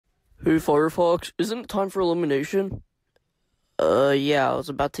Hey, Firefox, isn't it time for elimination? Yeah, I was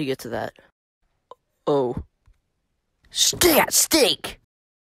about to get to that. Oh. Steak!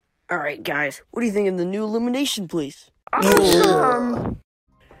 Alright, guys, what do you think of the new elimination, please? Awesome!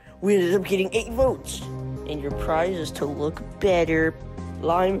 We ended up getting 8 votes. And your prize is to look better.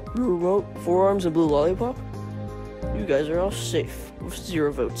 Lime, blue remote, forearms, and blue lollipop. You guys are all safe with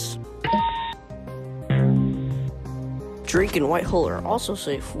 0 votes. Drake and White Hole are also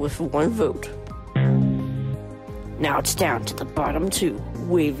safe with 1 vote. Now it's down to the bottom 2,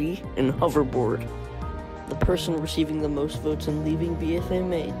 Wavy and Hoverboard. The person receiving the most votes and leaving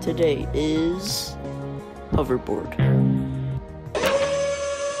BFAMA today is Hoverboard.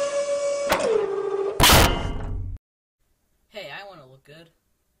 Hey, I want to look good.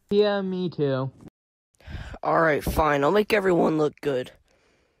 Yeah, me too. Alright, fine, I'll make everyone look good.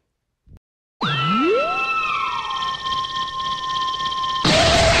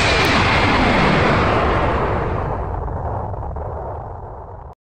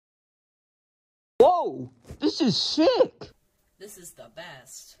 Whoa! This is sick! This is the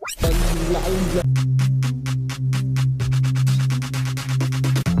best.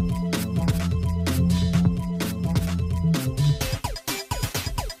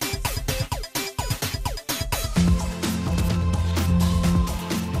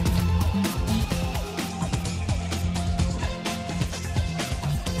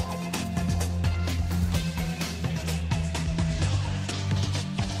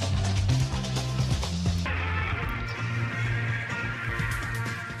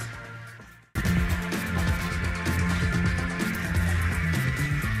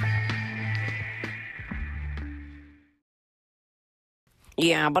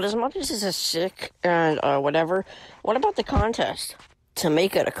 Yeah, but as much as this is sick and whatever, what about the contest? To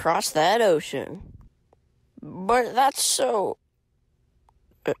make it across that ocean. But that's so...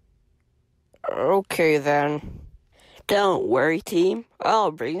 okay then. Don't worry, team.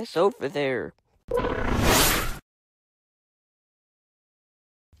 I'll bring us over there.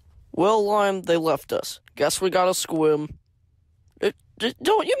 Well, Lime, they left us. Guess we gotta swim.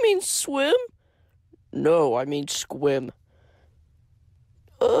 Don't you mean swim? No, I mean squim.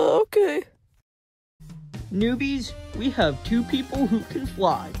 Okay. Newbies, we have 2 people who can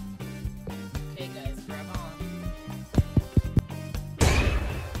fly. Okay, guys, grab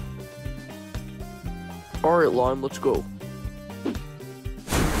on. Alright, Lime, let's go.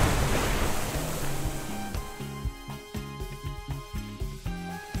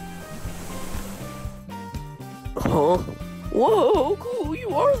 Huh? Whoa, cool, you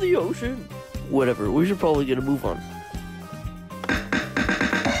are the ocean. Whatever, we should probably get a move on.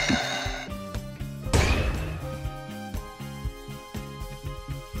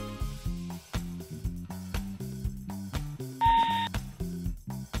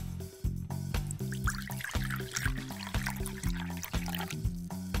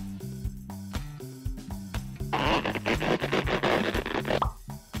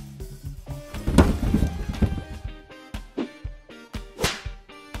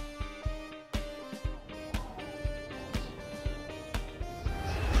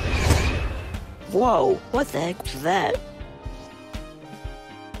 Whoa, what the heck was that?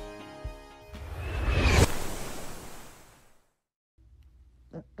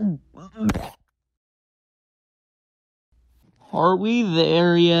 Are we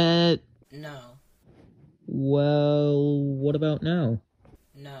there yet? No. Well, what about now?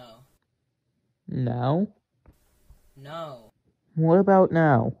 No. Now? No. What about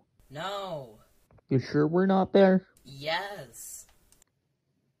now? No. You sure we're not there? Yes.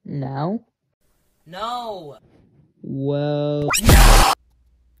 Now? No. Well...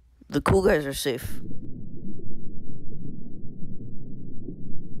 The cool guys are safe.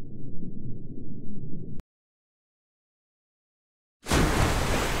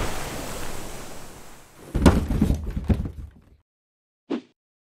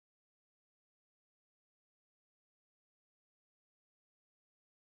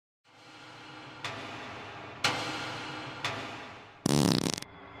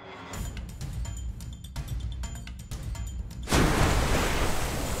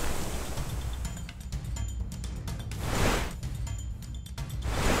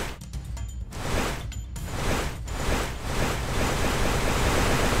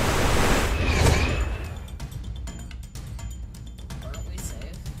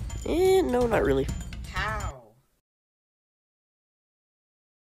 No, not really. How?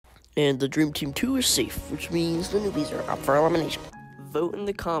 And the Dream Team 2 is safe, which means the newbies are up for elimination. Vote in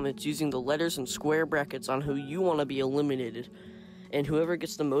the comments using the letters and square brackets on who you want to be eliminated, and whoever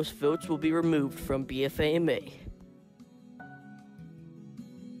gets the most votes will be removed from BFAMA.